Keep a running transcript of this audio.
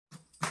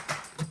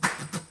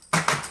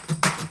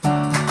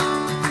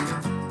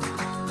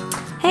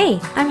Hey,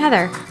 I'm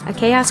Heather, a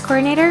chaos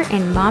coordinator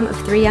and mom of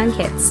 3 young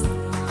kids.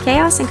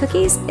 Chaos and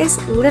cookies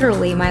is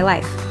literally my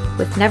life,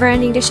 with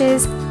never-ending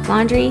dishes,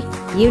 laundry,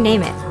 you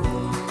name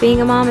it.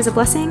 Being a mom is a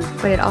blessing,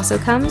 but it also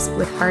comes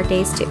with hard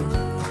days too.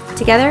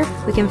 Together,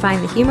 we can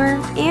find the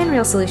humor and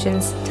real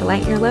solutions to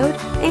lighten your load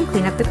and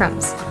clean up the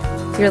crumbs.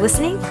 You're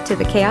listening to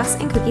the Chaos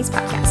and Cookies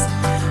podcast.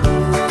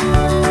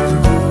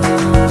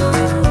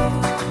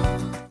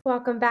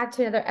 Welcome back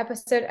to another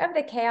episode of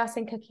the Chaos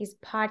and Cookies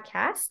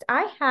podcast.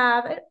 I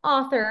have an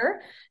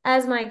author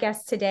as my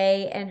guest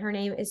today, and her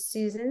name is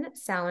Susan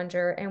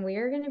Salenger, and we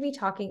are going to be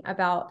talking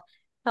about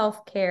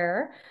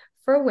healthcare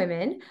for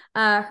women.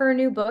 Her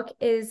new book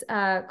is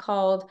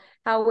called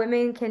How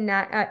Women Can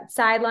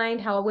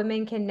Sidelined, How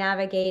Women Can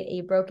Navigate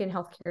a Broken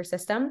Healthcare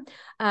System.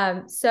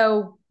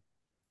 So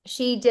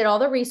she did all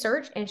the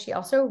research and she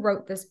also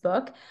wrote this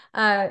book.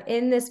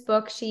 In this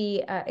book,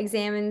 she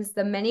examines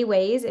the many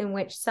ways in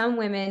which some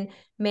women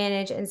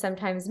manage and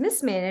sometimes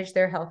mismanage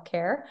their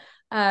healthcare.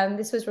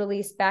 This was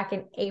released back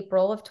in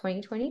April of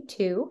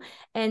 2022.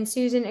 And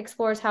Susan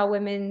explores how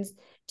women's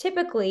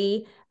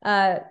typically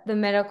the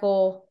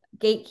medical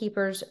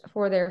gatekeepers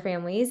for their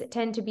families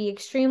tend to be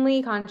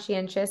extremely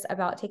conscientious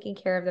about taking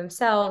care of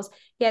themselves,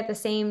 yet at the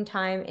same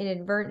time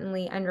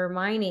inadvertently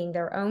undermining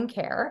their own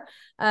care.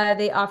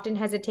 They often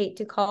hesitate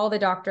to call the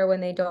doctor when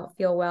they don't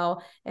feel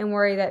well and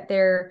worry that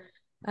their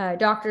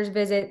doctor's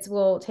visits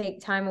will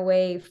take time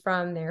away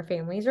from their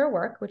families or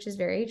work, which is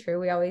very true.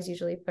 We always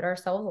usually put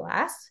ourselves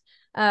last.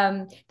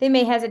 They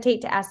may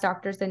hesitate to ask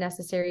doctors the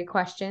necessary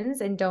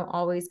questions and don't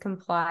always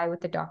comply with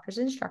the doctor's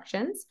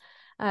instructions.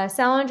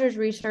 Salenger's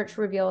research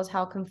reveals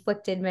how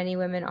conflicted many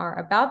women are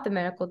about the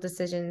medical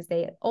decisions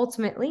they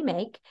ultimately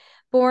make.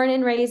 Born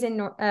and raised in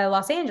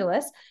Los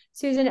Angeles,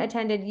 Susan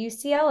attended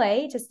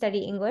UCLA to study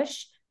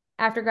English.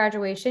 After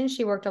graduation,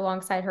 she worked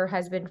alongside her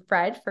husband,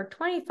 Fred, for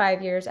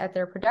 25 years at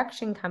their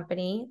production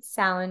company,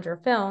 Salenger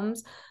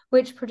Films,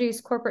 which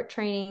produced corporate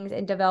trainings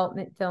and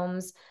development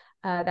films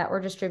that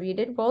were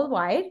distributed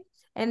worldwide.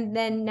 And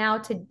then now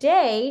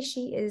today,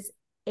 she is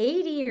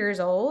 80 years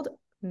old.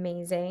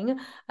 Amazing.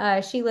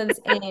 She lives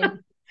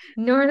in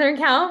Northern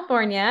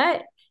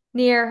California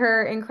near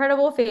her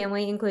incredible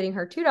family, including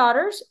her 2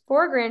 daughters,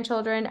 4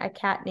 grandchildren, a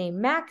cat named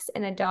Max,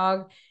 and a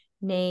dog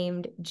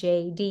named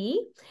JD.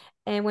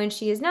 And when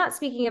she is not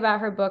speaking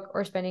about her book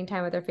or spending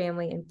time with her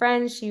family and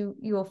friends, you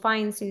will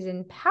find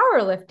Susan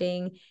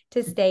powerlifting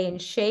to stay in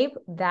shape.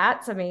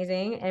 That's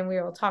amazing. And we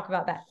will talk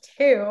about that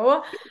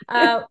too.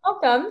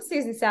 Welcome,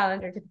 Susan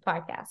Salenger, to the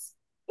podcast.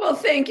 Well,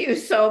 thank you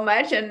so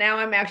much. And now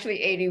I'm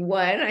actually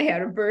 81. I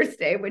had a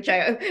birthday, which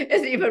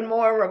is even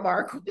more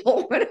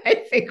remarkable when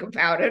I think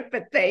about it.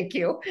 But thank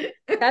you.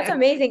 That's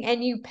amazing.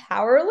 And you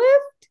power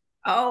lift?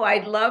 Oh,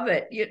 I love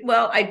it.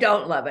 Well, I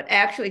don't love it.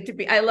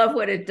 Actually, I love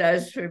what it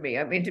does for me.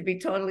 I mean, to be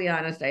totally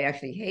honest, I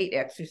actually hate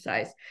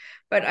exercise,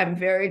 but I'm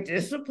very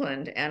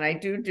disciplined and I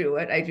do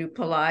it. I do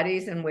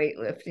Pilates and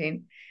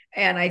weightlifting.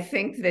 And I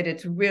think that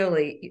it's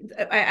really,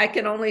 I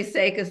can only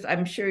say, because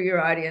I'm sure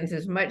your audience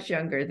is much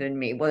younger than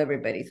me. Well,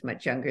 everybody's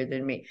much younger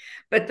than me.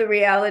 But the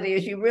reality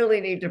is you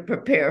really need to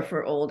prepare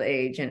for old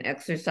age, and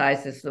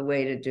exercise is the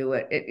way to do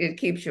it. It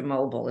keeps you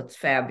mobile. It's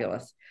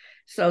fabulous.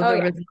 So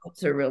the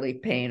results are really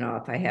paying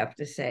off, I have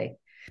to say.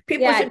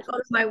 People should go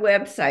to my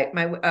website.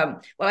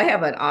 Well, I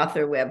have an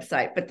author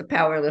website, but the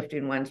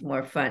powerlifting one's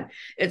more fun.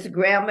 It's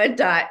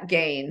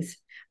grandma.gains,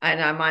 and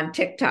I'm on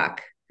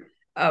TikTok.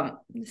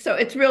 So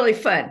it's really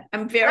fun. I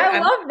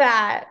love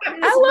that. I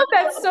love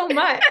that so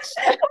much.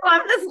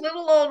 I'm this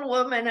little old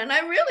woman, and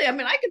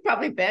I could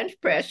probably bench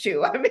press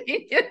you. I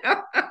mean,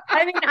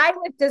 I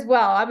lift as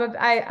well.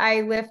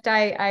 I lift.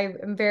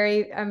 I'm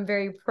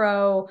very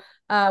pro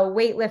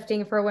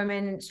weightlifting for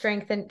women,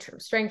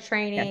 strength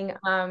training.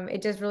 Yeah.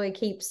 It just really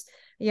keeps,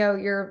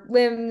 your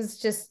limbs,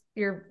 just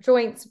your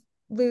joints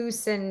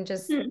loose, and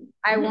just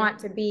I want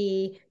to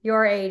be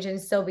your age and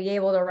still be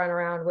able to run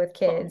around with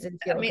kids and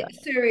feel good.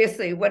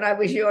 Seriously, when I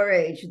was your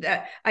age,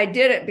 that I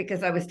did it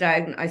because I was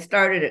diagnosed. I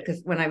started it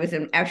because when I was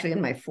in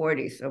my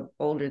 40s, so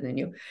older than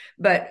you,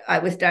 but I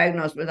was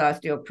diagnosed with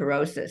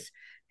osteoporosis,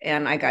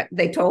 and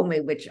they told me,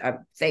 which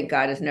thank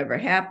God has never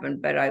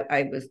happened, but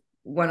I was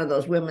one of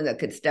those women that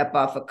could step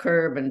off a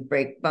curb and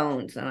break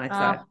bones, and I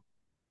thought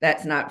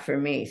that's not for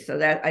me. So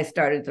that I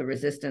started the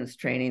resistance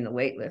training, the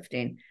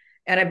weightlifting.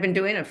 And I've been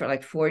doing it for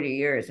like 40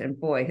 years, and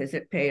boy, has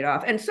it paid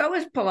off. And so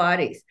is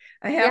Pilates.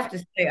 I have to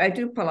say, I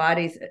do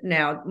Pilates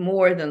now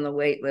more than the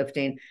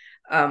weightlifting.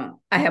 I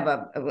have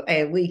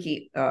a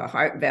leaky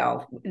heart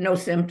valve, no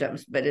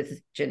symptoms, but it's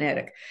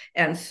genetic.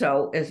 And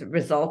so as a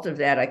result of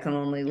that, I can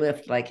only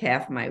lift like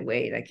half my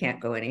weight. I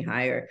can't go any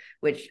higher,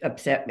 which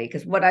upset me,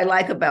 because what I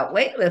like about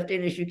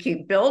weightlifting is you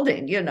keep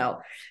building,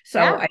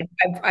 So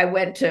I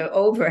went to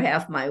over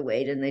half my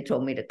weight, and they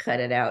told me to cut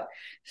it out.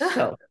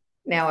 So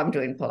now I'm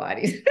doing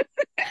Pilates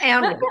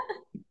and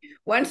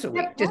once a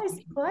week.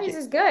 Pilates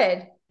is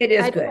good. It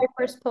is I good. did my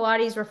first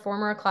Pilates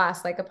reformer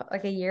class like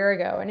a year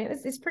ago, and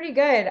it's pretty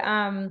good.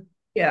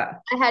 Yeah.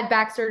 I had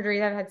back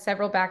surgeries. I've had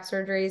several back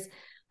surgeries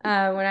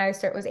when I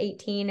was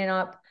 18 and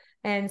up.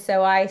 And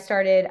so I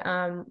started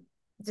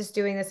just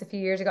doing this a few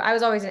years ago. I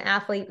was always an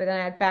athlete, but then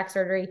I had back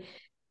surgery,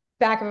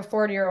 back of a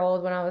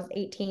 40-year-old when I was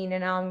 18,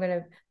 and now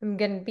I'm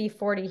gonna be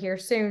 40 here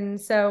soon.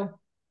 So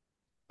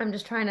I'm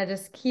just trying to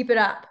just keep it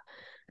up.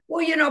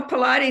 Well,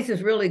 Pilates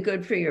is really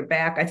good for your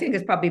back. I think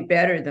it's probably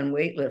better than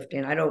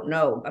weightlifting. I don't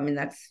know. I mean,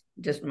 that's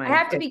just I my,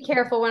 have to be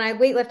careful when I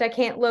weightlift. I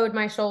can't load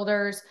my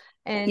shoulders,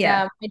 and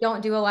yeah, I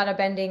don't do a lot of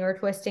bending or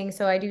twisting.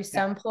 So I do yeah,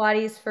 some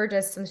Pilates for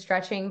just some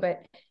stretching,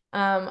 but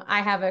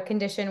I have a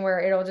condition where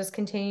it'll just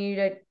continue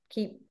to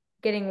keep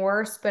getting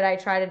worse. But I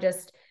try to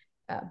just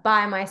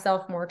buy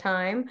myself more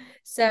time.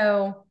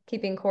 So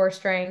keeping core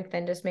strength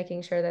and just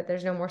making sure that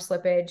there's no more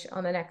slippage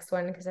on the next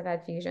one because I've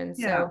had fusions.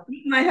 yeah. So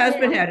My yeah,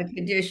 husband had a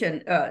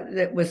condition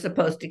that was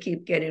supposed to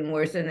keep getting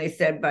worse, and they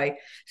said by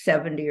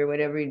 70 or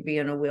whatever he'd be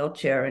in a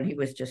wheelchair, and he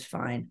was just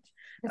fine.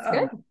 that's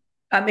good. Um,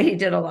 I mean, he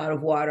did a lot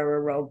of water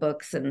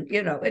aerobics, and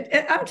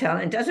I'm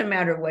telling, it doesn't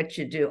matter what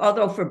you do.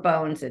 Although for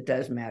bones, it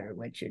does matter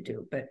what you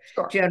do. But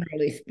Sure.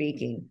 generally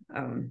speaking,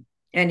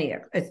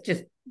 it's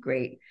just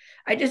great.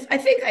 I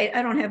think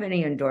I don't have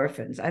any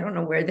endorphins. I don't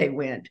know where they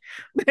went,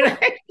 but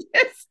I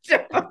just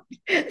don't.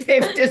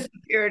 They've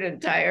disappeared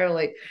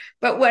entirely.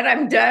 But when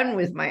I'm done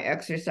with my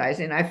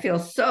exercising, I feel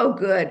so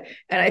good,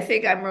 and I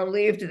think I'm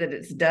relieved that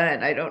it's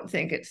done. I don't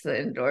think it's the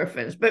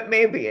endorphins, but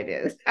maybe it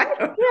is. I don't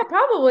Yeah, know. it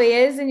probably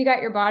is. And you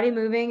got your body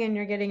moving and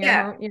you're getting your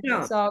Yeah, home, no.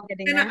 it's all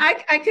getting And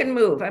there. I can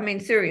move. I mean,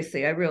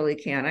 seriously, I really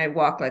can. I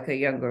walk like a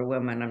younger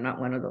woman. I'm not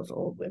one of those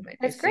old women you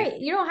That's see. great.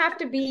 You don't have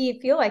to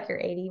feel like you're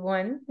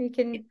 81. You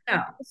can,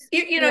 No,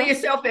 you know, your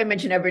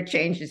self-image never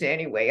changes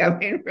anyway. I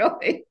mean,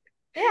 really.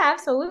 yeah,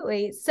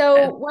 absolutely.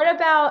 So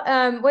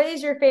what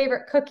is your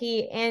favorite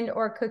cookie and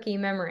or cookie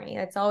memory?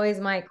 That's always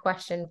my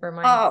question for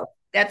my. Oh,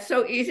 that's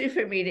so easy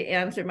for me to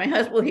answer. My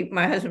husband, well,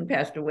 my husband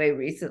passed away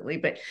recently,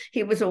 but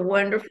he was a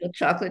wonderful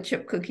chocolate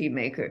chip cookie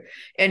maker.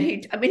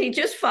 And I mean, he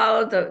just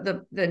followed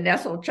the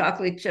Nestle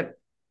chocolate chip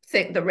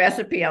thing, the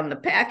recipe on the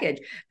package,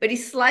 but he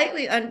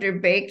slightly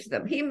underbaked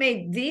them. He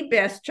made the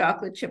best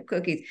chocolate chip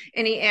cookies,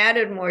 and he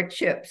added more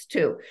chips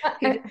too.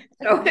 He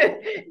so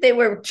they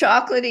were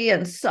chocolatey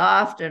and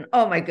soft, and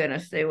oh my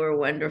goodness, they were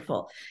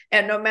wonderful.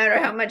 And no matter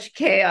how much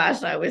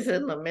chaos I was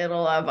in the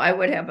middle of, I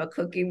would have a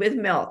cookie with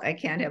milk. I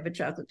can't have a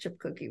chocolate chip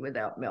cookie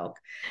without milk.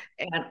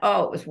 And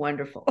oh, it was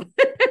wonderful.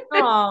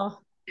 Oh,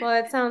 well,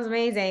 that sounds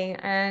amazing.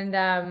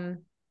 And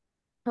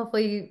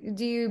hopefully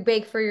do you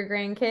bake for your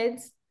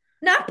grandkids?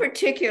 Not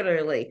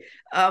particularly.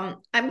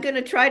 I'm going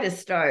to try to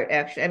start,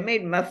 actually. I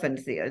made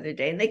muffins the other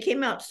day, and they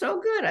came out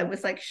so good. I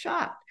was like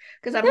shocked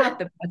because I'm not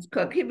the best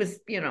cook. He was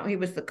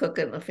the cook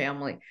in the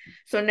family.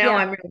 So now Yeah.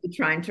 I'm really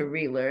trying to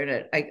relearn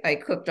it. I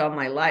cooked all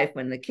my life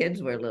when the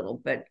kids were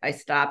little, but I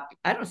stopped.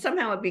 I don't,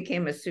 somehow it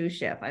became a sous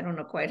chef. I don't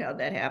know quite how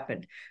that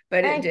happened,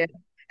 but it Hey, did.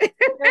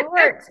 whatever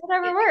works,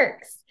 whatever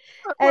works.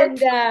 It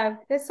And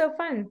worked. it's so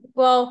fun.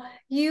 Well,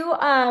 you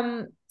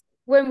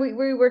when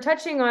we were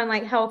touching on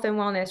like health and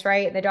wellness,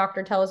 right? The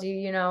doctor tells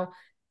you,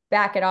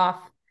 back it off,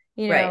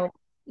 you Right. know,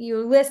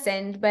 you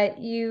listened, but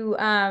you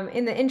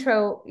in the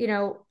intro,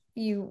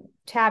 you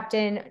tapped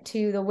in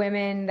to the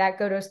women that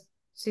go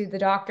to the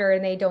doctor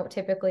and they don't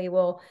typically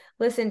will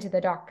listen to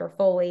the doctor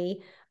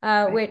fully,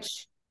 Right.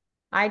 which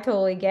I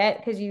totally get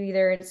because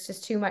it's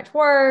just too much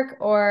work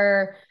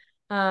or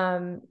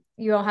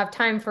you don't have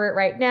time for it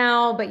right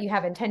now, but you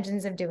have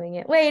intentions of doing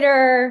it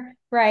later,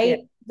 Yeah. right?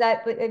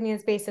 I mean,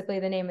 it's basically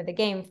the name of the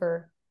game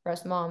for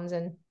us moms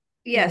and,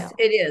 Yes,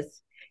 it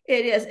is.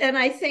 It is. And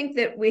I think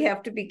that we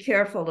have to be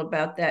careful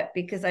about that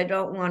because I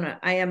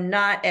am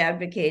not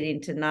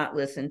advocating to not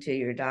listen to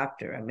your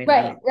doctor. I mean,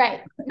 right,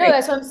 right. No, I,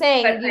 that's what I'm but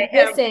saying. You I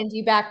am listened,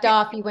 you backed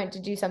off, you went to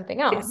do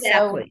something else. So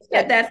exactly. it's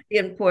good. That's the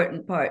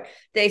important part.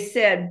 They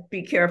said,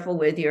 be careful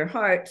with your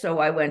heart. So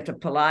I went to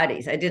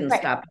Pilates. I didn't Right.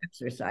 stop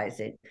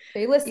exercising. So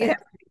you You have, listened.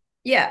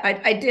 yeah,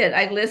 I did.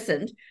 I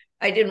listened.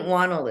 I didn't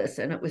want to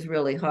listen. It was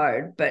really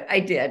hard, but I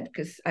did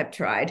because I've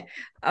tried.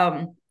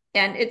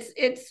 And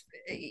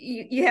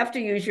you have to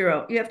use your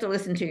own, you have to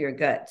listen to your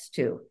guts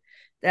too.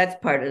 That's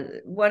part of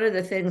one of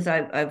the things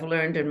I've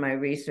learned in my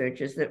research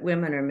is that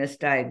women are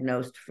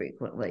misdiagnosed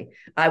frequently.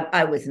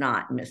 I was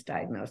not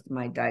misdiagnosed.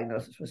 My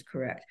diagnosis was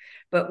correct,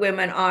 but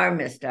women are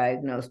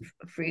misdiagnosed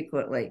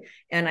frequently.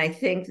 And I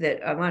think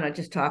that I want to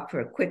just talk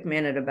for a quick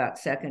minute about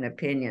second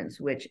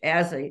opinions, which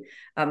as a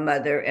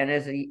mother and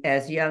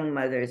as young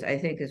mothers, I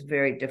think is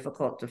very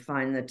difficult to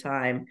find the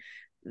time,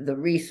 the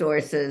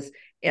resources,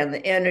 and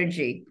the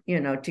energy,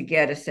 to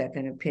get a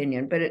second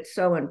opinion. But it's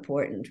so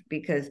important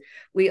because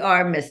we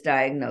are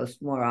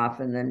misdiagnosed more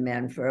often than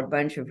men for a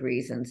bunch of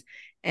reasons.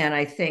 And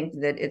I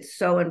think that it's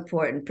so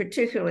important,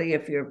 particularly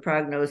if your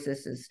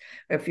prognosis is,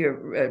 if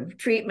your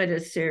treatment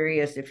is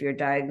serious, if your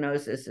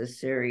diagnosis is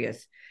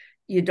serious.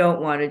 You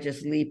don't want to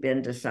just leap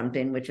into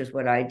something, which is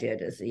what I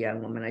did as a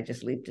young woman. I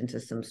just leaped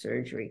into some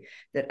surgery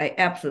that I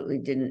absolutely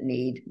didn't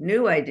need,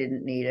 knew I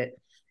didn't need it,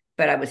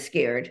 but I was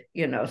scared,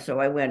 so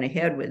I went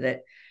ahead with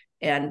it.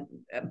 And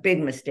a big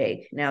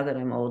mistake. Now that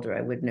I'm older, I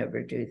would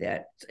never do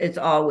that. It's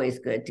always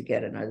good to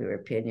get another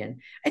opinion.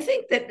 I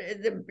think that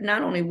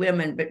not only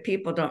women, but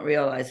people don't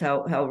realize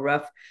how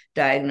rough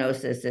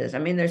diagnosis is. I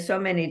mean, there's so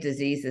many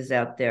diseases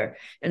out there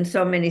and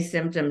so many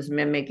symptoms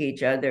mimic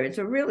each other. It's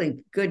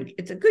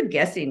a good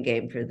guessing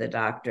game for the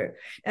doctor.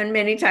 And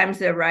many times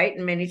they're right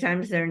and many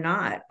times they're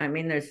not. I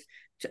mean, there's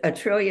a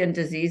trillion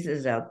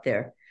diseases out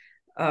there.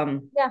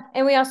 Yeah.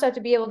 And we also have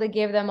to be able to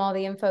give them all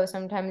the info.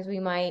 Sometimes we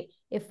might,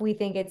 if we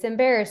think it's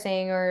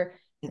embarrassing or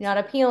not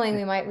appealing,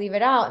 we might leave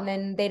it out and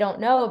then they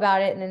don't know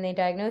about it and then they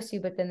diagnose you,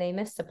 but then they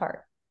miss the part.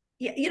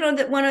 Yeah,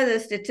 that one of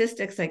the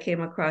statistics I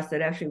came across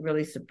that actually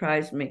really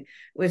surprised me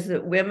was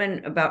that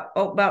women, about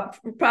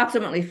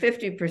approximately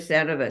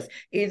 50% of us,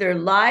 either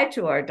lie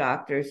to our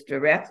doctors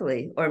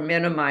directly or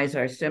minimize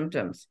our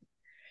symptoms.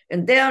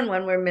 And then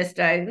when we're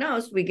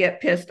misdiagnosed, we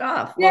get pissed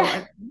off.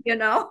 Yeah.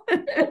 Well,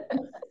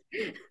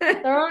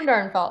 Their own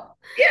darn fault.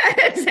 Yeah,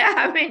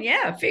 I mean,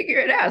 yeah, figure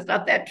it out. It's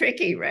not that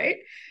tricky, right?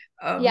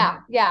 Yeah,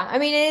 yeah. I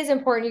mean, it is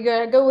important. You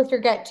gotta go with your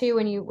gut too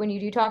when you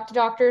do talk to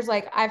doctors.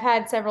 Like I've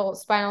had several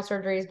spinal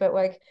surgeries, but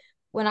like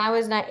when I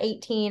was not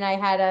 18, I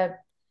had a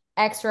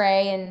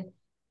X-ray and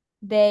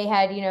they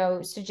had,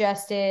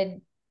 suggested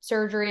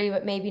surgery,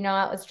 but maybe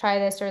not. Let's try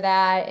this or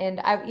that. And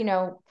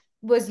I,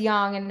 was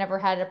young and never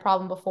had a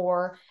problem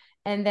before.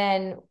 And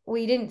then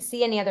we didn't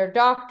see any other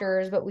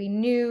doctors, but we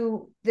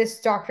knew this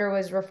doctor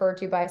was referred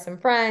to by some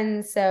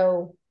friends.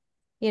 So,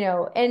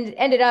 and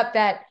ended up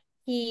that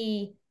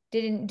he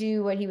didn't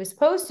do what he was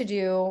supposed to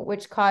do,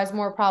 which caused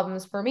more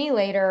problems for me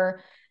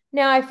later.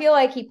 Now, I feel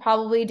like he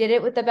probably did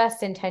it with the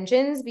best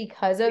intentions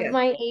because of Yes,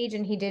 my age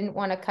and he didn't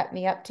want to cut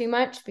me up too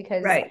much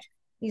because right.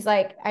 he's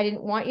like, I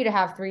didn't want you to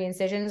have 3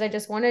 incisions. I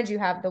just wanted you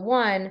to have the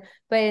one.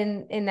 But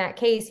in that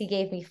case, he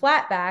gave me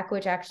flat back,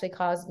 which actually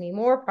caused me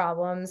more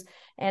problems.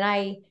 And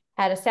I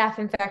had a staph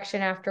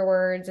infection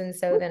afterwards. And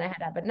so then I had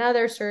to have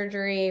another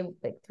surgery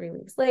like 3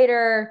 weeks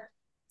later.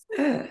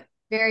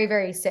 Very,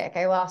 very sick.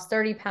 I lost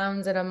 30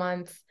 pounds in a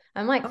month.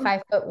 I'm like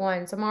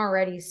 5'1", so I'm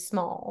already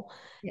small.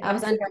 Yeah, I I'm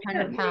was under 4'10",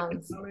 100 you're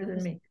pounds. taller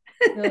than me.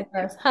 Really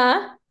gross.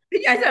 Huh?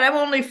 I said I'm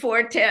only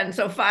 4'10",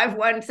 so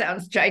 5'1"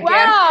 sounds gigantic.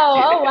 Wow.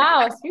 Oh,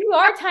 wow. So you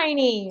are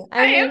tiny.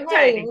 I I am mean,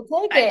 hey, tiny.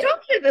 we'll take I it. told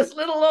you, this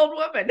little old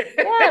woman.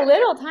 Yeah,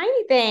 little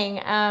tiny thing.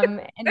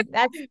 And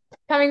that's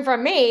coming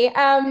from me.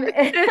 And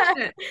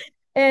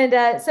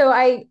so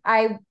I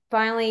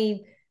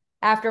finally,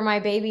 after my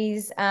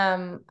babies,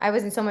 I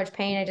was in so much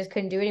pain I just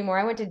couldn't do it anymore.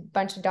 I went to a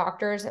bunch of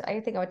doctors. I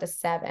think I went to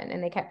 7,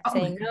 and they kept Oh my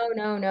saying, God.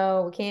 no, no,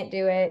 no, we can't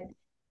do it.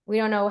 We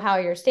don't know how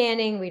you're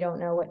standing. We don't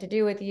know what to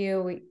do with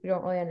you. We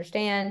don't really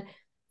understand.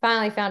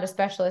 Finally found a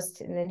specialist,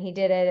 and then he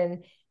did it,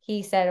 and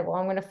he said, well,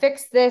 I'm going to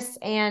fix this.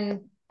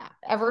 And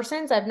ever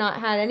since, I've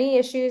not had any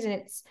issues,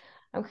 and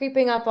I'm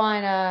creeping up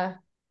on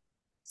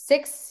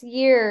 6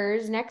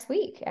 years next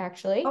week,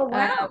 actually, Oh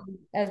wow.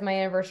 as my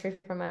anniversary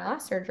from my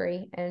last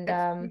surgery. And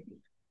That's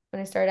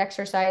when I started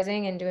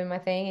exercising and doing my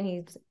thing, and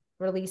he's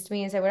released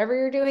me and said, whatever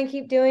you're doing,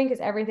 keep doing because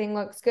everything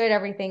looks good.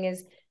 Everything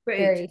is great.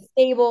 very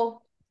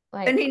stable.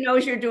 And Like, he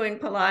knows you're doing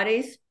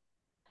Pilates?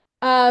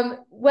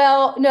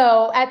 well,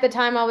 no, at the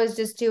time I was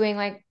just doing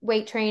like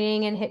weight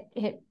training and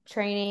hit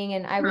training,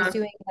 and I was Huh.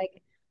 doing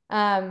like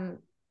a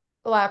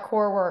lot of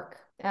core work.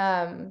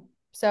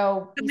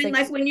 So I he's mean, like,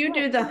 like just when keep you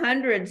going. do the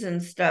hundreds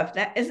and stuff,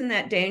 that isn't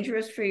that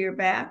dangerous for your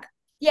back?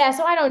 Yeah,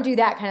 so I don't do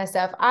that kind of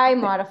stuff. I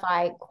Okay.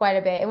 modify quite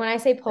a bit. And when I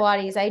say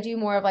Pilates, I do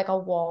more of like a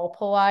wall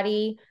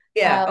Pilates,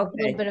 Yeah, a little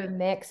okay. bit of a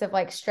mix of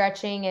like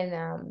stretching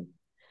and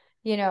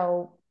you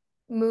know,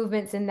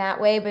 movements in that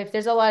way. But if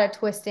there's a lot of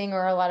twisting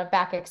or a lot of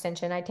back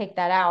extension, I take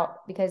that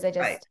out because I Right.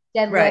 just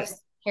Right.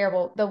 deadlifts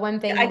terrible. The one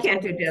thing I he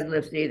can't told do me is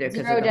deadlifts either because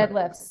of zero the heart.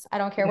 deadlifts. I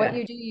don't care what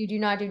Yeah. you do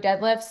not do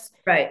deadlifts,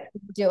 Right.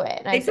 do it.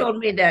 And I They said, told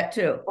me that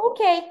too.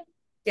 okay.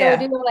 So I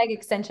do Yeah. leg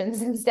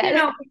extensions You instead.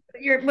 know,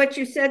 what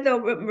you said though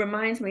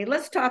reminds me.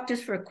 Let's talk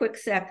just for a quick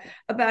sec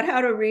about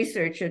how to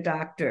research a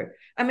doctor.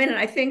 I mean,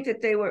 I think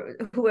that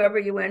whoever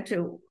you went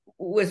to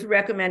was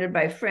recommended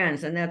by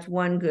friends, and that's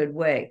one good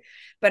way.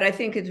 But I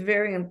think it's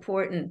very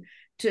important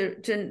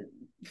to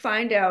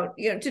find out,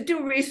 to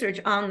do research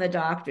on the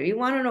doctor. You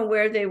want to know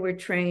where they were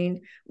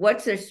trained,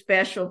 what's their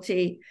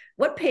specialty,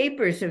 what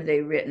papers have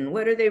they written,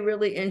 what are they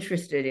really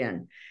interested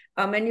in.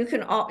 And you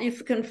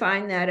can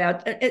find that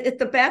out at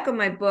the back of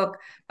my book.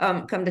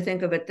 Come to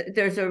think of it,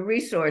 there's a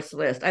resource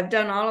list. I've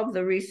done all of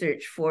the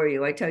research for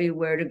you. I tell you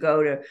where to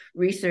go to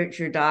research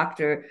your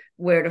doctor,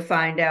 where to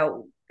find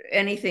out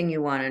anything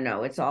you want to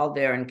know. It's all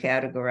there and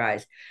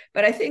categorized.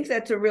 But I think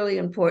that's a really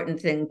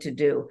important thing to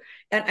do.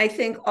 And I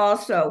think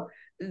also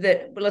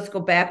that, let's go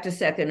back to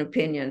second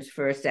opinions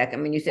for a second.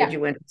 I mean, you said Yeah. you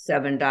went to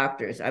 7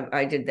 doctors.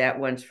 I did that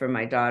once for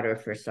my daughter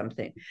for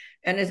something.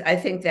 And I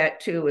think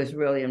that too is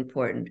really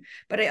important.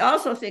 But I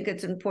also think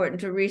it's important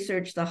to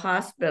research the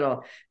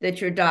hospital that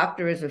your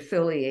doctor is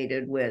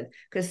affiliated with,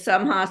 because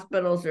some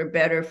hospitals are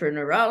better for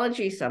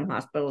neurology, some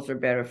hospitals are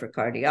better for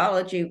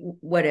cardiology,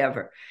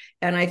 whatever.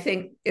 And I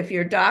think if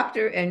your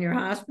doctor and your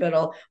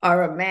hospital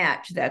are a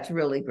match, that's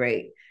really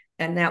great.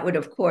 And that would,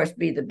 of course,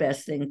 be the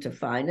best thing to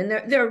find.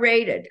 And they're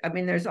rated. I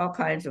mean, there's all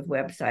kinds of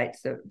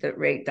websites that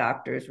rate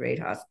doctors, rate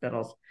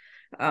hospitals.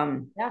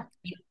 Yeah.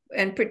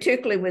 And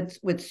particularly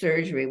with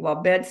surgery,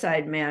 while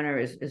bedside manner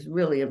is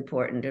really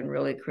important and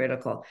really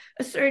critical.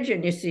 A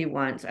surgeon you see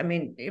once, I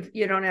mean, if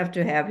you don't have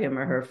to have him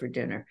or her for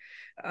dinner,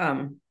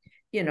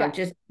 Yeah.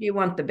 just you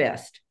want the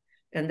best.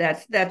 And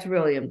that's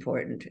really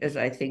important, as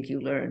I think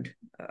you learned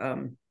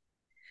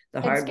the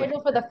And hard way.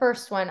 scheduled for the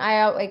first one.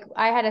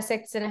 I had a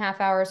 6.5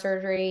 hour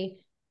surgery.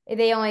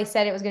 They only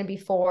said it was going to be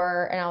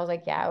 4, and I was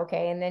like, yeah,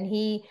 okay. And then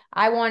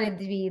I wanted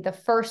to be the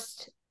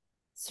first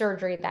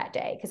surgery that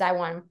day because I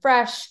want him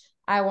fresh.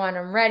 I want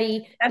him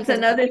ready That's because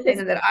another he was,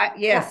 thing that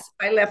yeah,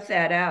 I left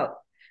that out.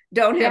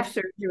 Don't have yeah,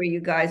 surgery,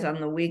 you guys, on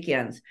the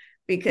weekends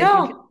because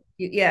no,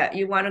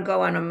 you want to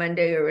go on a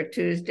Monday or a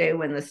Tuesday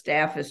when the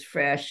staff is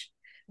fresh.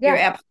 You're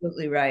yeah,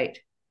 absolutely right.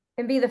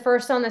 and be the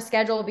first on the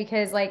schedule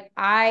because like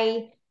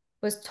I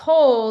was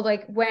told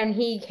like when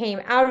he came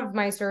out of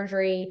my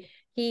surgery,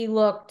 he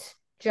looked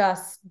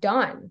just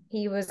done.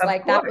 He was Of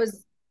like, that course.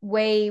 was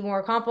way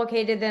more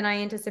complicated than I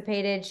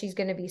anticipated. She's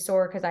going to be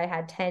sore because I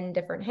had 10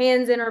 different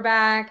hands in her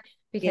back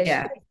because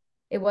Yeah.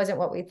 it wasn't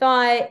what we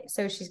thought.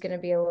 So she's going to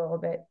be a little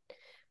bit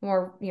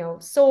more,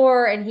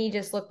 sore. And he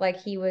just looked like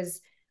he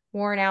was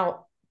worn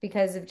out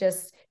because of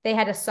just they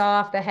had to saw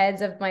off the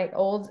heads of my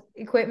old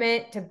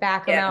equipment to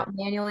back them Yeah. out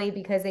manually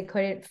because they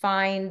couldn't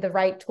find the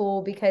right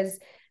tool because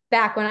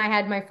back when I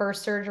had my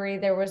first surgery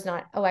there was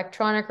not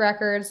electronic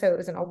records, so it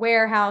was in a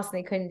warehouse and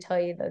they couldn't tell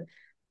you the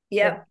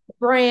Yep.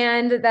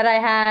 brand that I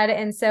had,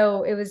 and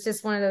so it was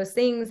just one of those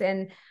things.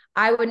 And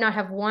I would not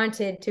have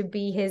wanted to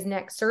be his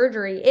next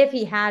surgery if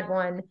he had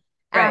one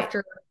Right.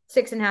 after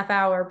 6.5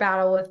 hour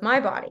battle with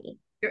my body.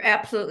 You're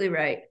absolutely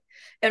right.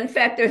 In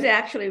fact, there's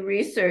actually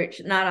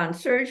research, not on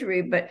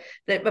surgery, but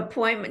that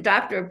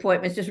doctor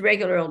appointments, just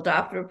regular old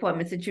doctor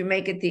appointments that you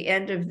make at the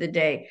end of the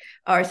day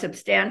are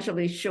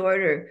substantially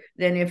shorter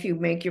than if you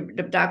make your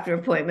doctor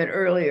appointment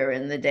earlier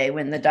in the day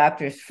when the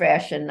doctor's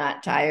fresh and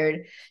not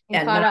tired And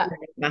and caught not up.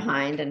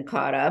 behind and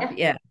caught up.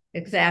 Yeah. Yeah,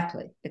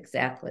 exactly.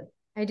 Exactly.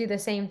 I do the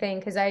same thing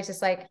because I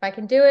just like if I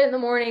can do it in the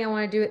morning, I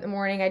want to do it in the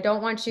morning. I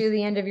don't want you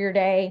the end of your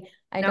day.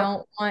 I No,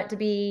 don't want to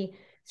be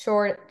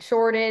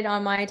shorted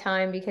on my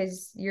time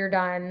because you're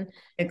done.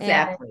 And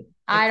exactly.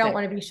 I don't Exactly.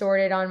 want to be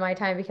shorted on my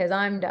time because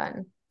I'm Right.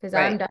 done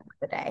for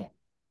the day.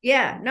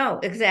 Yeah, no,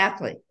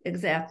 exactly.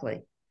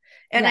 Exactly.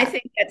 And I Yeah.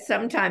 think that's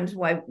sometimes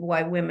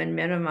why women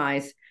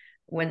minimize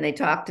when they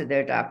talk to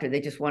their doctor.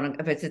 They just want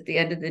to, if it's at the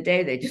end of the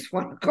day, they just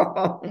want to go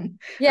home.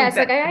 Yeah, In it's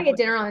like fact, I gotta get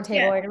dinner on the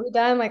table. yeah, Like, are we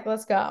done? Like,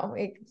 let's go. Like,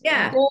 are you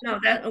yeah. cool? No,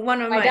 that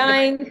one of Am I my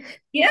dying?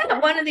 yeah,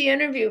 one of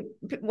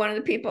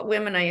the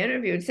women I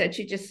interviewed said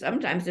she just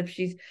sometimes if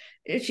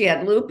she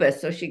had lupus,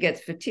 so she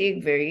gets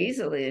fatigued very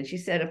easily. And she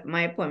said, if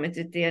my appointment's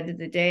at the end of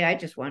the day, I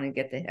just want to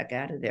get the heck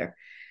out of there.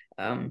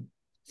 So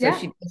Yeah.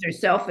 she does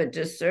herself a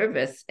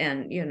disservice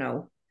and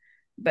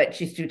but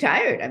she's too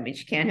tired. I mean,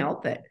 she can't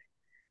help it.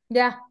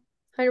 Yeah.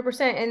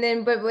 100%. And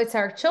then, but with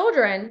our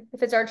children,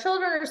 if it's our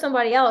children or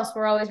somebody else,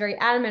 we're always very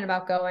adamant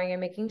about going and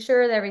making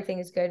sure that everything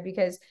is good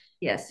because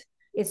Yes,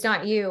 it's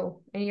not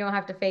you and you don't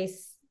have to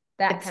face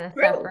that it's kind of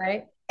stuff, true.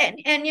 right?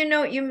 And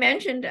you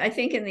mentioned, I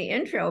think, in the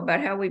intro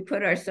about how we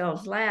put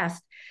ourselves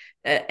last.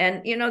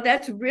 And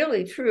that's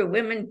really true.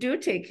 Women do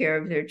take care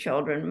of their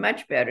children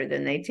much better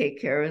than they take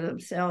care of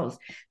themselves.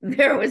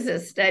 There was a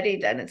study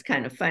done, it's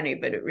kind of funny,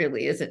 but it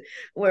really isn't,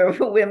 where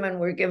women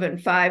were given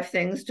 5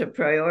 things to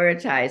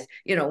prioritize.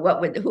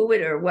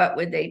 What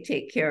would they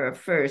take care of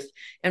first?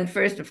 And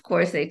first, of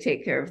course, they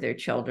take care of their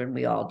children.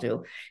 We all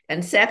do.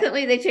 And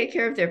secondly, they take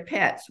care of their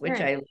pets, which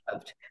Right.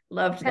 I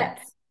loved that.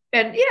 Pets.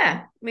 And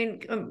yeah, I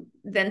mean,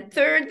 then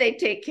third, they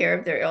take care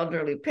of their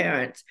elderly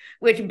parents,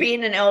 which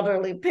being an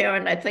elderly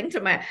parent, I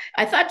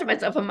thought to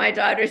myself, when my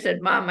daughter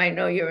said, Mom, I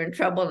know you're in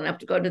trouble and have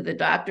to go to the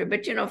doctor,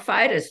 but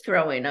Fida's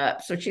throwing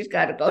up, so she's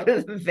got to go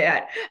to the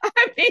vet.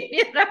 I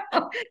mean,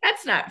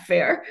 that's not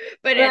fair.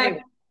 But Right.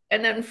 anyway,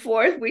 and then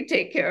fourth, we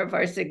take care of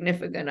our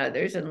significant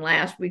others. And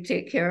last, we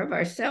take care of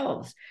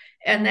ourselves.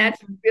 And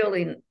that's Mhm.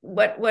 really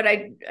what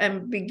I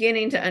am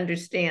beginning to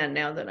understand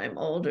now that I'm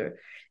older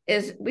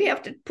is we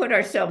have to put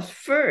ourselves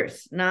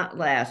first, not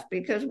last,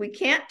 because we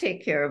can't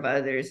take care of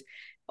others,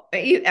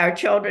 our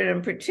children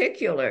in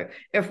particular,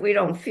 if we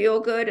don't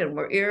feel good and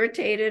we're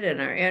irritated and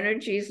our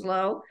energy's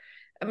low.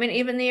 I mean,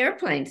 even the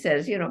airplane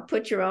says,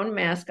 put your own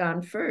mask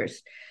on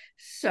first.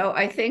 So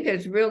I think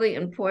it's really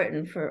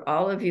important for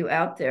all of you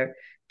out there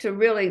to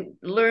really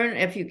learn,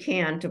 if you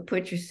can, to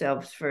put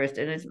yourselves first.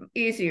 And it's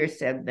easier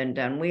said than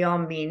done. We all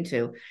mean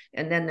to.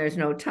 And then there's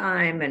no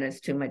time and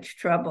it's too much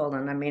trouble.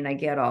 And I mean, I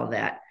get all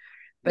that.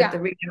 But the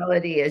Yeah.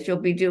 reality is, you'll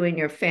be doing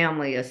your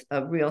family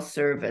a real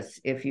service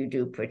if you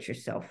do put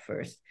yourself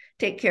first.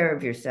 Take care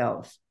of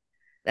yourselves.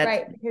 That's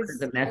Right. one of Because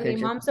the I mean,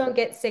 messages. moms don't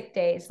get sick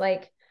days.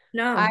 Like I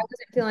No,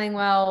 wasn't feeling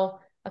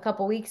well a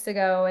couple weeks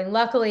ago, and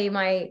luckily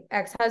my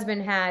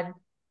ex-husband had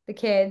the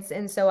kids,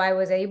 and so I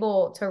was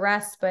able to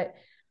rest. But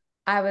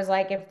I was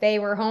like, if they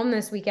were home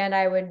this weekend,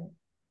 I would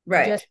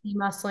right. just be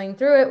muscling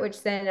through it,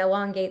 which then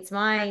elongates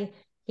my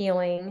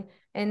healing.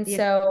 And Yeah.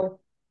 so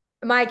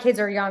my kids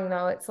are young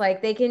though. It's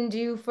like they can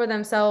do for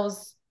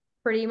themselves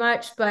pretty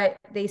much, but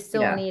they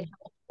still Yeah. need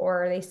help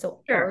or they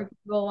still Sure. argue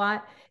a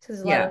lot. So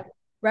there's a lot Yeah. of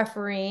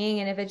refereeing.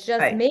 And if it's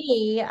just Right.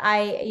 me,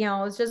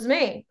 it's just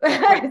me.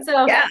 Right.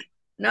 So Yeah.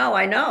 No,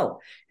 I know.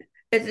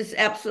 It's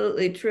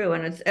absolutely true,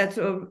 and it's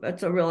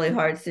a really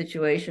hard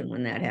situation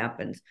when that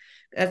happens.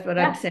 That's what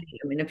I'm yeah. saying.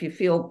 I mean, if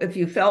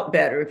you felt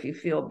better, if you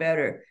feel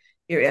better,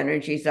 your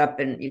energy's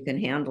up and you can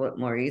handle it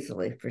more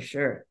easily for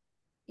sure.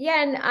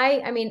 Yeah. And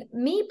I mean,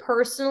 me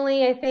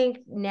personally, I think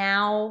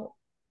now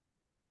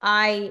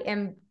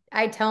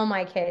I tell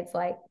my kids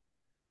like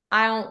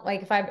I don't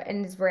like if I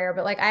and it's rare,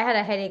 but like I had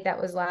a headache that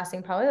was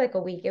lasting probably like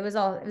a week. It was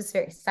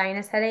very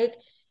sinus headache.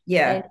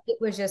 And Yeah. it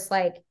was just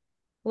like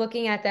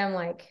looking at them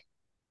like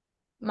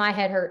my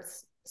head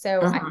hurts.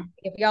 So Uh-huh.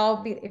 if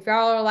y'all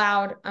are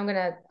loud, I'm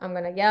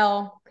gonna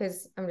yell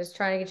because I'm just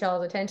trying to get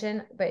y'all's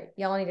attention. But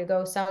y'all need to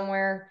go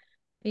somewhere,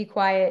 be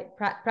quiet,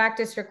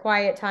 practice your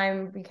quiet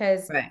time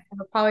because Right. I'm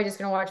probably just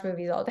gonna watch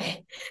movies all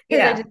day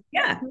because I Yeah. just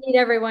Yeah. need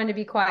everyone to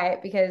be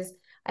quiet because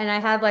and I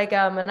had like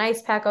an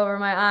ice pack over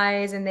my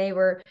eyes and they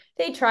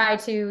try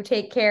to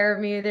take care of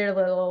me. They're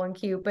little and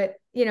cute, but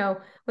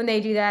when they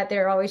do that,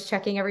 they're always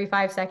checking every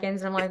 5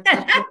 seconds. And I'm like,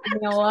 just leave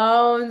me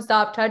alone.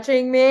 Stop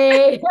touching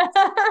me.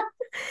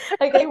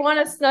 Like they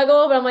want to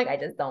snuggle, but I'm like, I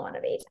just don't want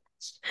to be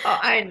touched. Oh,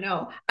 I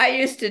know. I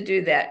used to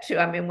do that too.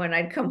 I mean, when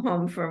I'd come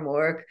home from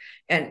work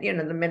and,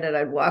 the minute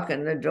I'd walk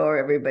in the door,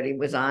 everybody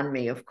was on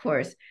me, of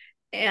course.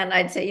 And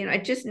I'd say, I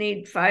just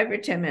need 5 or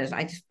 10 minutes.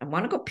 I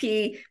want to go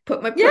pee,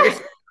 put my Yeah.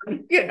 purse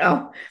on,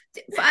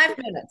 5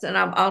 minutes. And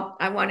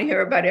I want to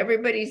hear about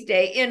everybody's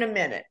day in a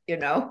minute. Give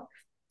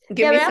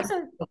Yeah, me but some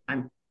also,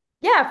 time.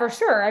 yeah, for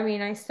sure. I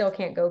mean, I still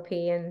can't go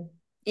pee and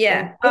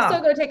Yeah. they'll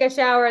still Oh, go take a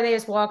shower and they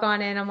just walk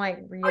on in. I'm like,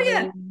 oh yeah.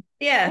 really? All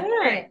Yeah.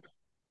 Right. right.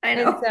 I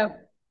And know. so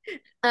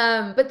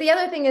but the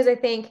other thing is, I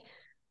think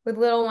with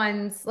little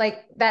ones,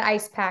 like that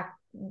ice pack,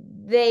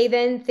 they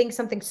then think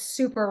something's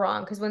super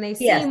wrong because when they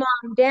see Yes.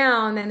 mom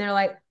down, then they're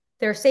like,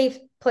 they're safe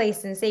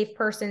place and safe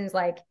person's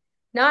like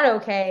not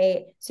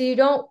okay. So you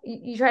don't,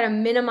 you try to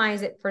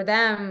minimize it for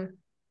them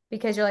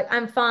because you're like,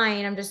 I'm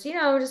fine. I'm just,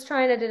 just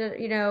trying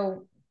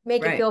to,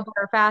 make it Right. feel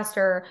better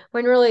faster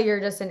when really you're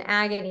just in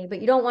agony,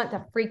 but you don't want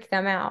to freak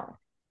them out.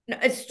 No,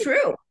 it's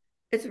true.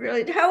 It's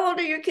really, how old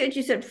are your kids?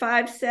 You said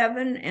 5,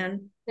 7,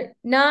 and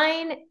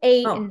 9,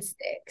 8, oh, and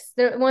 6.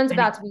 The one's I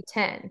know. about to be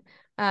 10. Okay.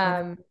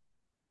 Um,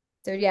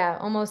 so yeah,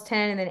 almost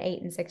 10 and then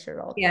 8 and 6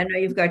 years old. Yeah, I know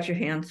you've got your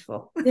hands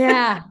full.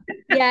 Yeah.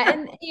 Yeah.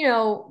 And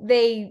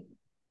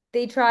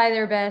they try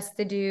their best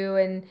to do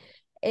and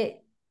it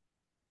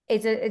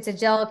it's a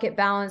delicate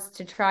balance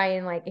to try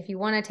and like if you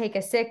want to take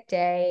a sick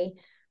day,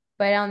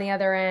 but on the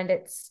other end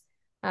it's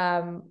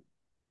um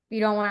you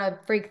don't want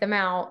to freak them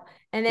out.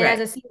 And then as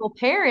Right, a single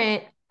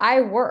parent,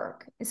 I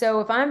work. So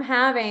if I'm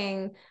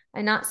having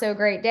a not so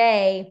great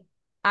day,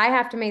 I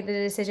have to make the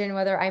decision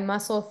whether I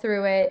muscle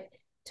through it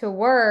to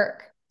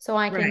work so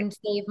I right, can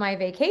save my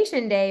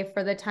vacation day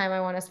for the time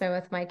I want to spend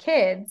with my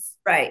kids.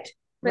 right,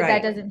 But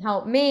that right. doesn't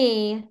help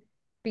me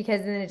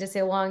because then it just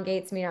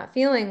elongates me not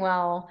feeling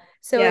well.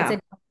 So it's Yeah. a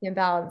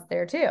imbalance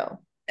there too.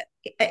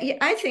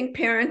 I think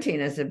parenting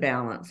is a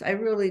balance. I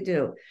really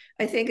do.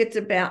 I think it's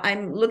about,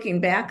 I'm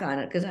looking back on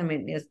it because I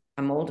mean, yes,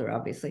 I'm older,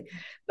 obviously,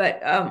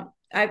 but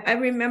I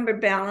remember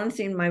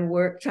balancing my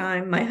work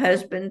time, my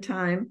husband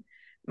time,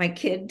 my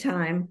kid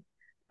time.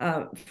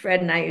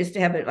 Fred and I used to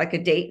have it like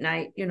a date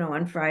night,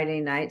 on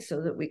Friday night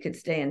so that we could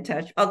stay in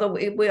touch. Although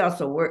we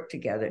also work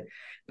together,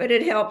 but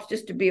it helps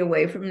just to be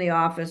away from the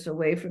office,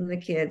 away from the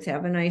kids,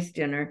 have a nice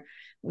dinner.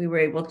 We were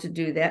able to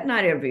do that,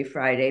 not every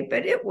Friday,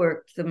 but it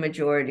worked the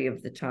majority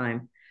of the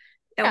time.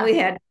 And we Yeah.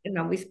 had,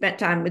 we spent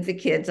time with the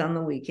kids on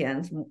the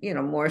weekends,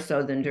 more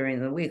so than during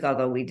the week,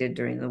 although we did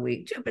during the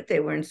week too, but they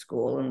were in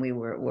school and we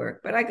were at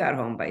work. But I got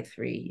home by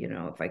 3,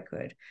 if I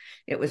could.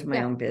 It was my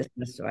Yeah. own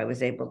business, so I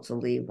was able to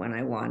leave when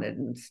I wanted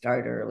and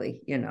start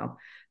early.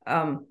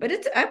 But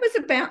it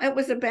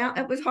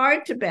was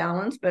hard to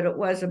balance, but it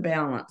was a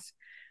balance.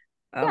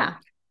 Um, Yeah.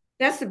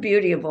 that's the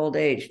beauty of old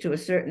age to a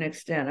certain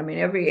extent. I mean,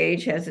 every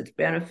age has its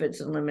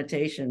benefits and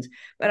limitations,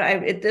 but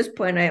at this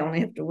point, I only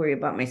have to worry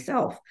about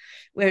myself.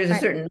 There's a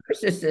Right. certain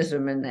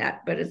narcissism in that,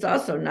 but it's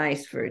also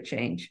nice for a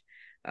change.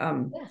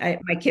 Yeah.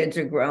 My kids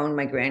are grown.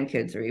 My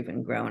grandkids are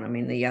even grown. I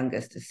mean, the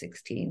youngest is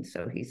 16,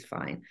 so he's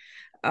fine.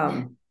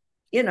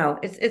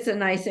 It's a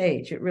nice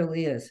age. It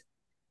really is.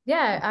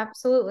 Yeah,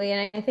 absolutely.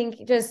 And I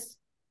think just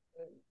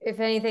if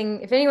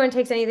anything, if anyone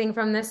takes anything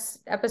from this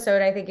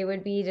episode, I think it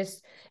would be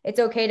just it's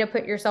okay to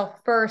put yourself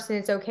first and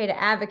it's okay to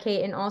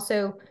advocate and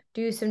also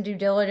do some due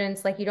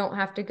diligence. Like you don't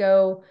have to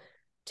go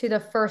to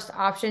the first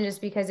option just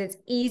because it's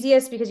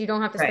easiest because you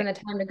don't have to Right, spend the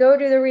time to go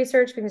do the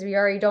research because we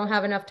already don't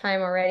have enough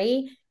time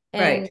already.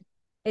 And right,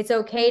 it's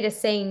okay to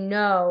say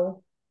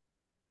no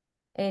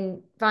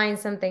and find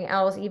something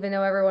else, even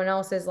though everyone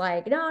else is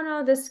like, no,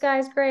 no, this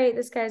guy's great,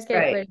 this guy's great.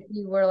 right. But if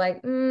you were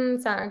like,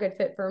 it's not a good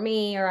fit for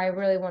me, or I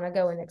really want to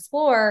go and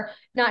explore,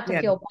 not to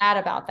Yeah. feel bad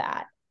about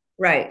that.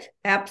 Right,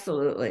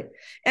 absolutely.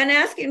 And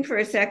asking for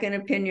a second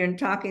opinion,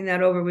 talking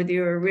that over with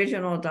your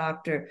original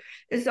doctor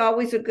is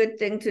always a good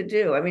thing to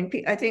do. I mean,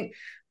 I think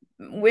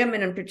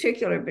women in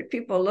particular, but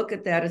people look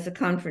at that as a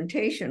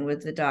confrontation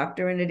with the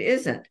doctor, and it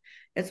isn't.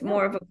 It's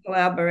more of a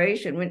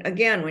collaboration.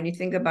 When you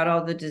think about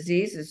all the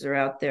diseases that are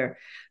out there,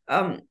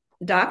 um,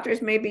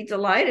 doctors may be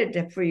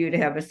delighted for you to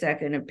have a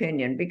second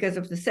opinion, because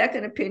if the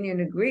second opinion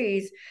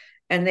agrees,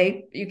 and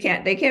they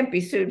can't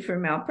be sued for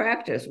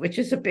malpractice, which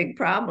is a big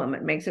problem.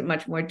 It makes it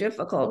much more Oh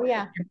difficult.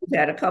 yeah. If you've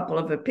had a couple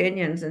of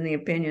opinions and the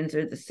opinions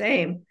are the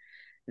same,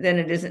 then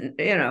it isn't,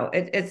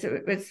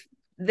 it's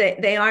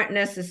they aren't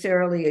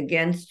necessarily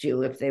against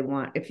you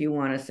if you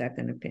want a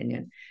second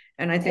opinion.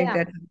 And I think Yeah.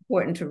 that's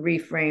important to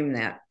reframe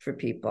that for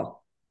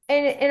people.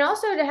 And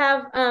also to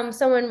have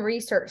someone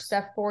research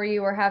stuff for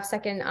you or have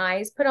second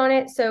eyes put on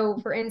it. So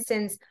for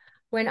instance,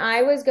 when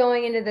I was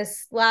going into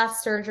this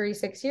last surgery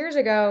 6 years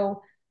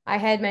ago, I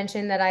had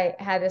mentioned that I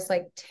had this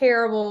like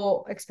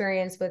terrible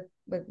experience with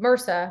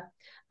MRSA.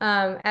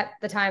 At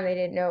the time they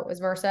didn't know it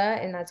was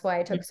MRSA, and that's why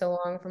it took so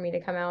long for me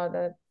to come out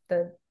of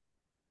the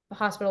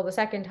hospital the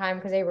second time,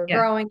 because they were Yeah.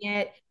 growing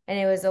it and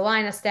it was a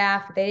line of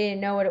staff. They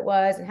didn't know what it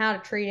was and how to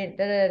treat it.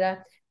 Da, da,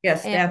 da.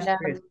 Yes, And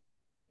that's true.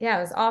 yeah,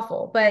 it was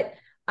awful. But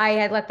I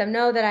had let them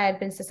know that I had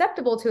been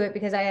susceptible to it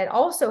because I had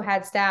also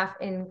had staph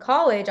in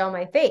college on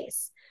my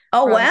face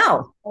Oh, from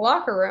wow. the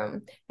locker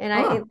room. And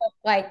it Oh.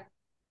 looked like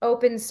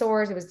open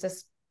sores. It was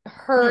just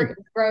hurt, Hmm. it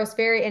was gross,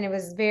 and it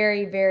was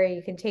very,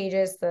 very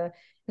contagious. The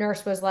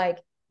nurse was like,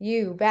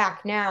 "You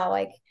back now.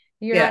 Like,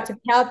 you're not Yeah. to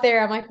be out there."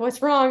 I'm like,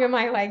 "What's wrong? Am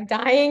I like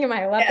dying? Am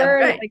I a Yeah, leper?"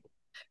 right. Like,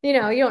 you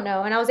don't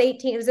know. And I was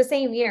 18. It was the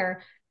same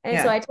year. And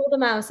so Yeah. I told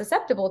them I was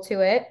susceptible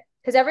to it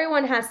because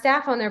everyone has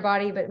staph on their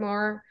body, but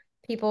more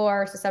people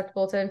are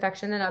susceptible to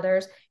infection than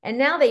others. And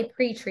now they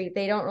pre-treat.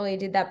 They don't really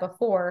do that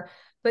before,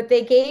 but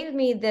they gave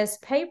me this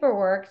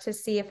paperwork to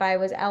see if I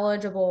was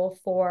eligible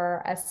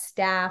for a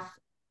staph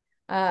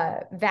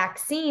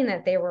vaccine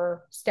that they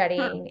were Huh.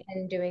 studying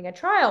and doing a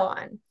trial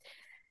on.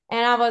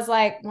 And I was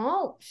like,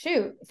 well,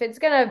 shoot, if it's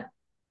gonna,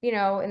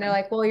 and they're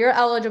like, well, you're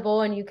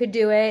eligible and you could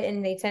do it.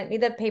 And they sent me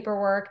the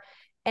paperwork.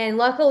 And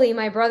luckily,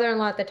 my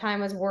brother-in-law at the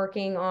time was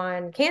working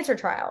on cancer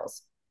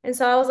trials. And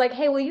so I was like,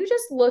 hey, will you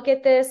just look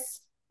at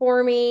this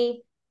for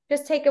me?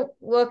 Just take a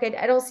look.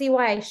 I don't see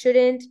why I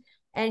shouldn't.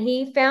 And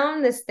he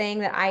found this thing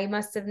that I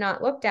must have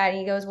not looked at. And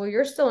he goes, well,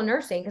 you're still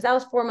nursing, because I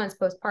was 4 months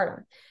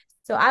postpartum.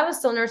 So I was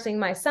still nursing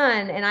my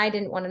son and I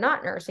didn't want to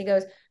not nurse. He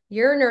goes,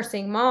 you're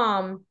nursing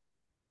mom,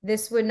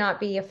 this would not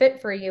be a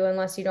fit for you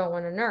unless you don't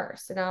want to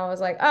nurse. And I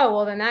was like, oh,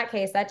 well, in that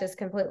case, that just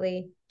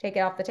completely take it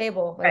off the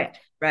table. Like, Right.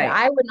 but Right.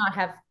 I would not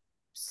have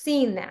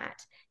seen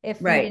that if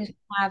you Right. didn't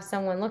have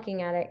someone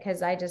looking at it,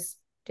 because I just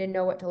didn't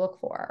know what to look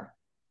for.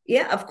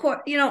 Yeah, of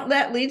course.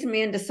 That leads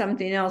me into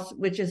something else,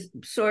 which is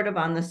sort of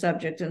on the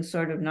subject and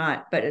sort of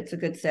not, but it's a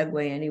good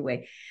segue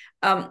anyway.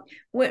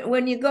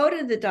 When you go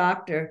to the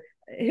doctor,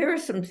 here are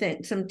some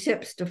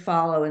tips to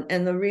follow,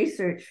 and the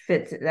research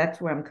fits it.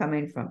 That's where I'm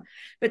coming from.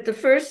 But the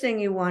first thing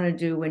you want to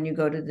do when you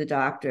go to the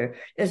doctor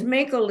is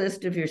make a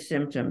list of your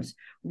symptoms,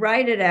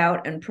 write it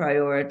out, and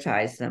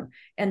prioritize them.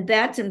 And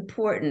that's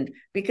important,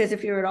 because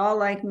if you're at all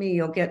like me,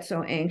 you'll get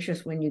so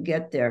anxious when you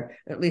get there,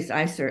 at least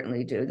I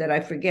certainly do, that I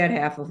forget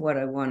half of what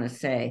I want to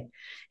say.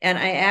 And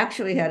I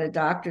actually had a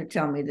doctor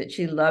tell me that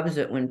she loves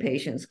it when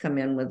patients come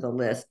in with a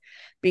list,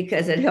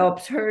 because it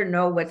helps her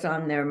know what's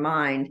on their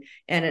mind,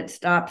 and it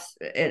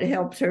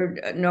helps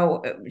her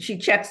know. She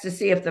checks to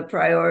see if the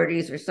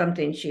priorities are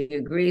something she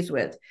agrees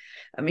with.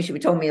 I mean, she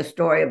told me a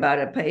story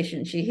about a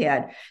patient she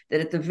had,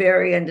 that at the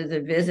very end of the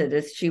visit,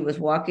 as she was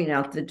walking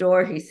out the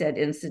door, he said,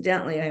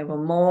 incidentally, I have a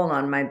mole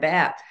on my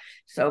back.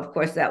 So, of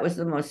course, that was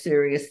the most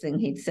serious thing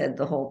he'd said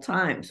the whole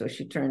time. So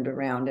she turned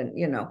around and,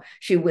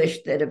 she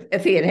wished that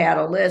if he had had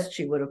a list,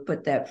 she would have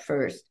put that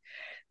first.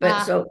 But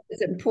Ah, so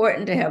it's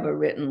important to have a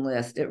written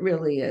list. It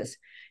really is.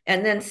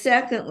 And then,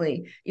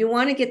 secondly, you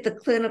want to get the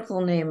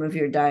clinical name of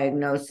your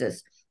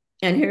diagnosis.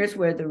 And here's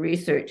where the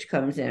research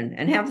comes in,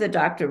 and have the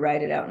doctor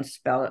write it out and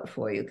spell it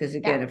for you. Because yeah.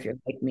 again, if you're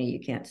like me, you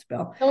can't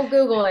spell. Don't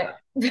Google it.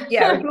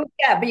 Yeah,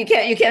 yeah, but you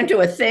can't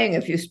do a thing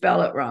if you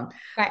spell it wrong.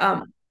 Right.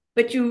 Um,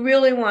 but you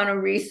really want to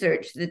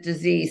research the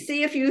disease.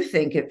 See if you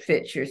think it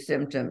fits your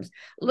symptoms.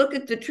 Look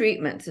at the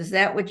treatments. Is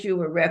that what you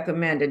were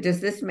recommended?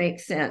 Does this make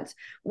sense?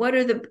 What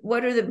are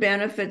the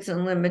benefits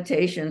and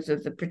limitations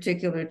of the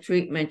particular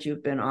treatment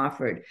you've been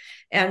offered?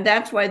 And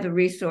that's why the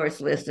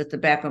resource list at the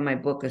back of my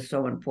book is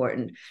so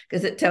important,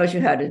 because it tells you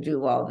how to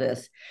do all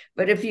this.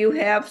 But if you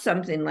have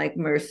something like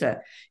MRSA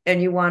and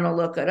you want to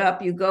look it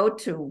up, you go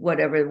to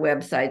whatever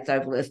websites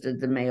I've listed,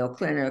 the Mayo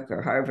Clinic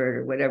or Harvard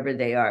or whatever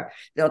they are.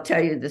 They'll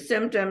tell you the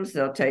symptoms,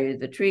 they'll tell you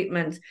the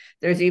treatments.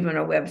 There's even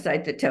a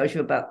website that tells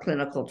you about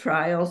clinical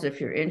trials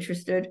if you're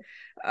interested.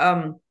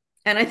 And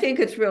I think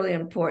it's really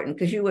important,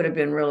 because you would have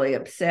been really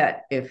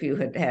upset if you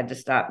had had to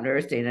stop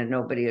nursing and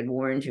nobody had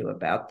warned you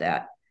about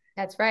that.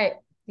 That's right.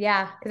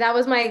 Yeah, because that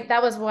was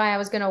why I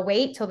was gonna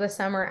wait till the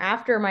summer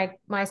after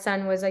my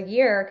son was a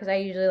year, because I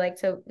usually like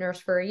to nurse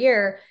for a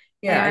year.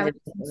 and Yeah, I I was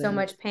did. in so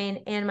much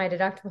pain and my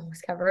deductible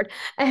was covered.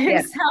 And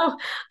Yeah, so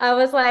I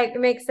was like, it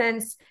makes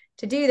sense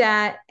to do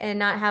that and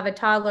not have a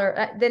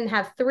toddler, then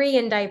have three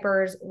in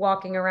diapers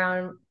walking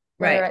around,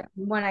 right. whether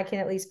one I can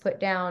at least put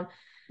down and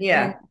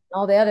Yeah.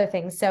 all the other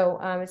things. So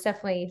it's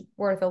definitely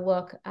worth a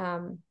look.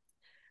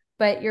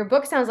 But your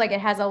book sounds like it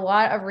has a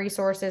lot of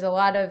resources, a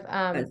lot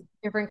of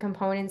different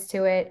components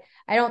to it.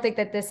 I don't think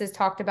that this is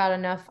talked about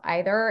enough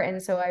either.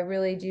 And so I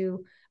really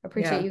do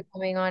appreciate Yeah. you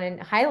coming on and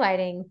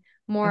highlighting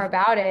more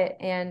about it.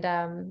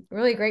 And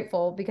really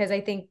grateful because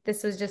I think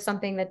this was just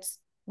something that's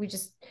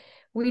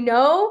we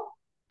know,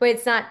 but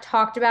it's not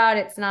talked about.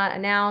 It's not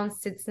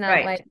announced. It's not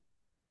Right. like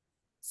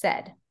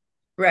said.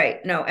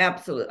 Right. No,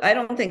 absolutely. I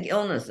don't think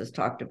illness is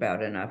talked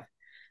about enough.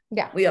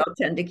 Yeah. We all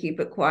tend to keep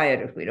it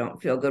quiet if we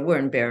don't feel good. We're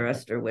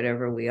embarrassed or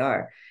whatever we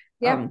are.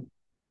 Yeah.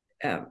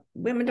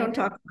 Women don't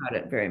talk about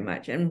it very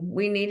much, and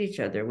we need each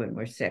other when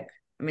we're sick.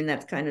 I mean,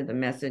 that's kind of the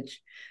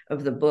message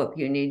of the book.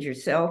 You need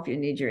yourself, you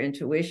need your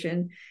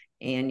intuition,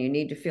 and you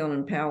need to feel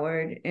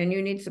empowered, and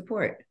you need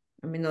support.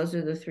 I mean, those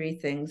are the three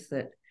things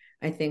that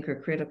I think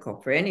are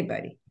critical for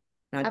anybody,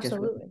 not just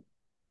women. Absolutely.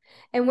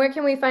 And where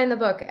can we find the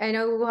book? I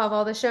know we'll have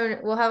all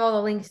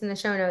the links in the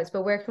show notes,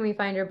 but where can we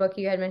find your book?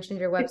 You had mentioned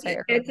your website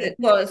earlier.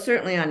 Well, it's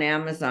certainly on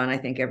Amazon. I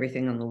think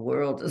everything in the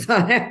world is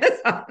on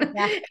Amazon.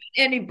 Yeah.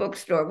 Any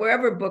bookstore,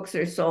 wherever books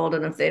are sold,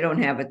 and if they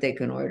don't have it, they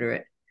can order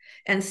it.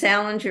 And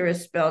Salenger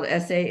is spelled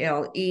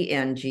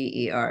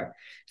Salenger.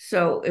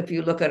 So if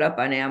you look it up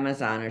on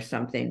Amazon or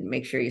something,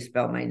 make sure you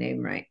spell my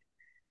name right.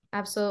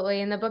 Absolutely.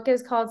 And the book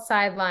is called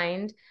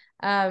Sidelined.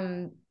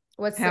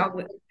 What's How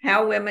the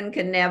how women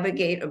can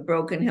navigate a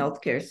broken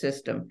healthcare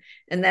system,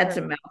 and that's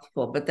a Perfect.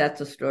 mouthful, but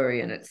that's a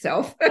story in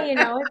itself.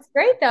 It's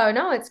great though.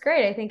 No, it's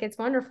great. I think it's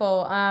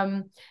wonderful.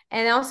 And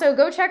also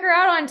go check her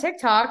out on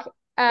TikTok.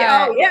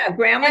 Oh yeah,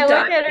 Grandma And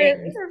look Dot at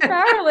things. her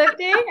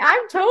powerlifting.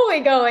 I'm totally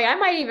going. I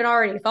might even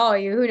already follow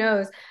you. Who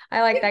knows?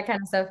 I like that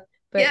kind of stuff.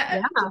 But Yeah,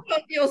 yeah, well,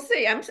 you'll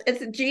see.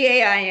 It's a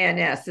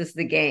GAINS is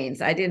the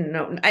gains. I didn't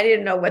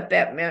know what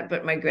that meant,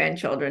 but my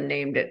grandchildren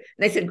named it.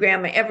 They said,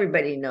 Grandma,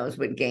 everybody knows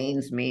what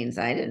gains means.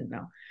 I didn't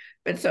know.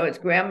 But so it's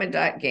grandma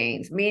dot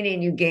gains,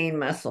 meaning you gain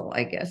muscle,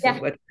 I guess, is yeah,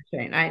 what you're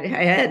saying. I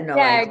had no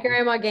yeah. idea.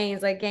 Grandma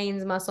gains, like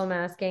gains muscle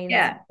mass, gains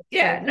Yeah,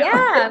 yeah, strength. no. Yeah,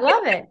 I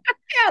love it.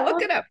 Yeah, look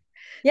Well, it up.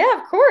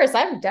 yeah, of course.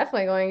 I'm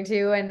definitely going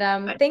to. And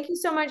thank you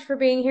so much for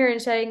being here and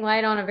shedding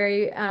light on a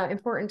very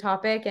important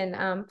topic.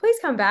 And please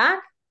come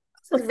back.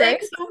 This Well, is great.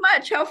 thanks so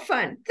much. How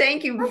fun.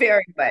 Thank you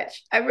very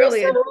much. I You're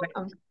really so enjoyed it.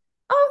 welcome.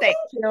 Oh, Thanks.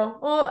 thank you.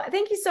 Well,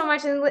 thank you so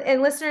much.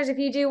 And listeners, if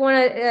you do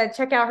want to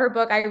check out her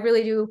book, I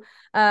really do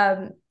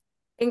um,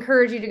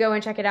 encourage you to go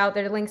and check it out.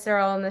 The links are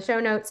all in the show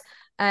notes.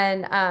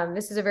 And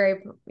this is a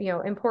very,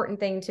 important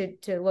thing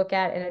to look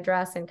at and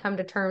address and come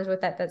to terms with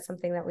that. That's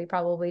something that we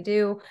probably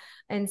do.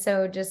 And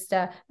so just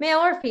male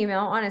or female,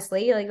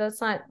 honestly, like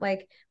let's not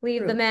like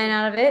leave the True. men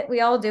out of it.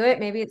 We all do it.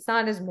 Maybe it's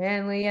not as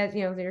manly as,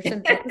 there's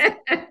some things,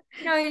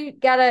 you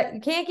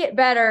can't get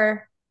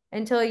better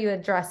until you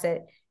address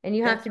it. And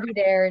you have That's to be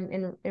there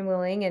and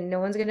willing, and no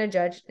one's going to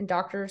judge. And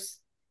doctors,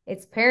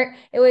 it's parent,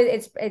 it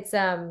was, it's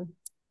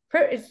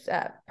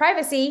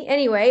privacy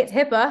anyway. It's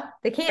HIPAA.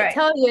 They can't right.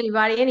 tell you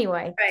anybody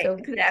anyway. Right. So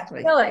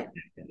Exactly. kill it.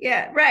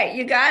 Yeah, right.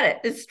 You got it.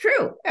 It's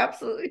true.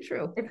 Absolutely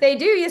true. If they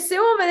do, you sue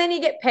them and then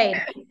you get paid,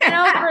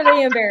 for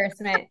the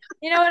embarrassment.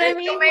 You know what I You'll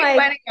mean? make Like,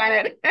 money on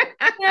it.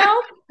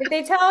 if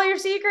they tell all your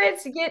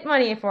secrets, you get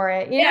money for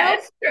it, Yeah,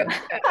 it's true.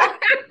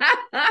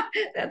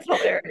 That's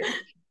hilarious.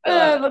 I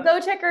love it. But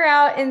go check her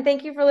out. And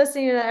thank you for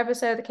listening to the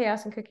episode of the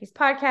Chaos and Cookies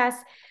podcast.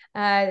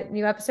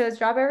 New episodes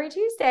drop every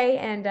Tuesday,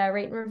 and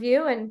rate and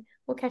review, and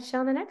we'll catch you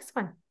on the next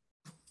one.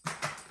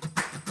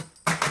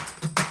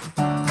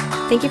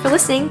 Thank you for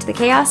listening to the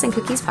Chaos and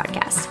Cookies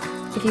podcast.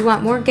 If you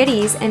want more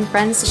goodies and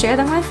friends to share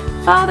them with,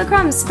 follow the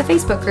crumbs to the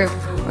Facebook group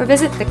or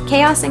visit the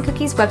Chaos and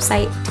Cookies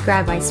website to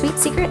grab my sweet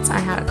secrets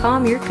on how to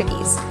calm your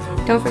cookies.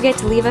 Don't forget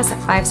to leave us a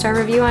 5-star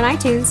review on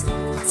iTunes.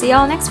 See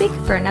y'all next week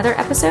for another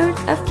episode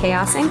of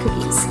Chaos and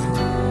Cookies.